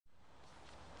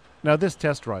Now, this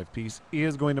test drive piece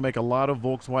is going to make a lot of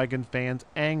Volkswagen fans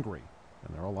angry.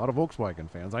 And there are a lot of Volkswagen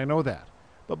fans, I know that.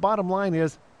 But bottom line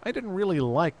is, I didn't really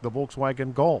like the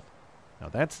Volkswagen Golf. Now,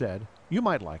 that said, you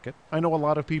might like it. I know a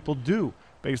lot of people do,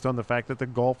 based on the fact that the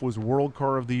Golf was World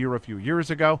Car of the Year a few years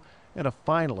ago and a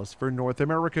finalist for North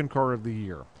American Car of the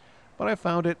Year. But I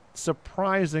found it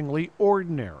surprisingly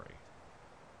ordinary.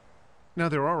 Now,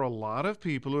 there are a lot of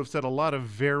people who have said a lot of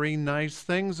very nice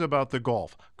things about the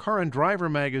Golf. Car and Driver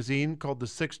magazine called the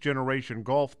sixth generation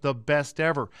Golf the best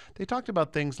ever. They talked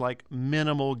about things like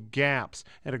minimal gaps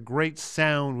and a great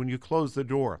sound when you close the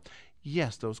door.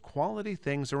 Yes, those quality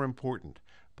things are important,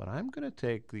 but I'm going to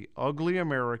take the ugly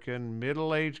American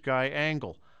middle-aged guy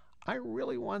angle. I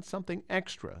really want something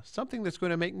extra, something that's going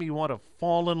to make me want to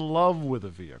fall in love with a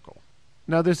vehicle.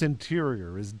 Now, this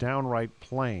interior is downright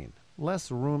plain.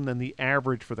 Less room than the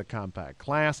average for the compact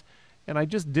class, and I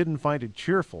just didn't find it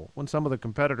cheerful when some of the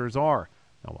competitors are.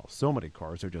 Now, while so many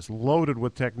cars are just loaded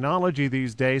with technology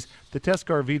these days, the test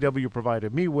car VW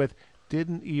provided me with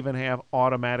didn't even have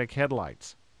automatic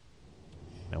headlights.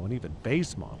 Now, and even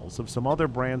base models of some other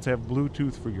brands have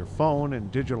Bluetooth for your phone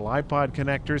and digital iPod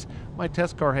connectors. My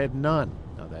test car had none.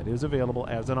 Now, that is available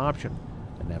as an option.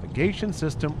 A navigation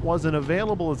system wasn't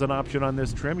available as an option on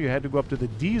this trim. You had to go up to the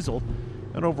diesel,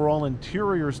 and overall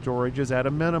interior storage is at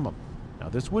a minimum. Now,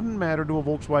 this wouldn't matter to a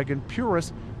Volkswagen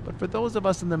purist, but for those of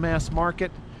us in the mass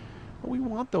market, well, we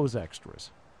want those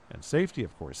extras. And safety,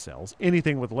 of course, sells.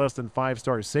 Anything with less than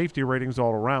 5-star safety ratings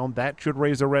all around, that should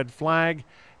raise a red flag.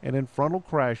 And in frontal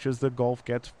crashes, the Golf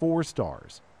gets 4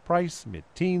 stars. Price,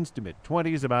 mid-teens to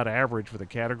mid-20s, about average for the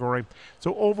category.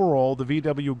 So overall, the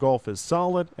VW Golf is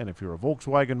solid, and if you're a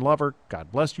Volkswagen lover,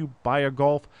 God bless you, buy a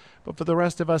Golf. But for the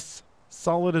rest of us,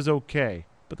 solid is okay,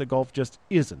 but the Golf just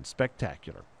isn't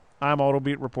spectacular. I'm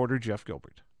AutoBeat reporter Jeff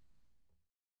Gilbert.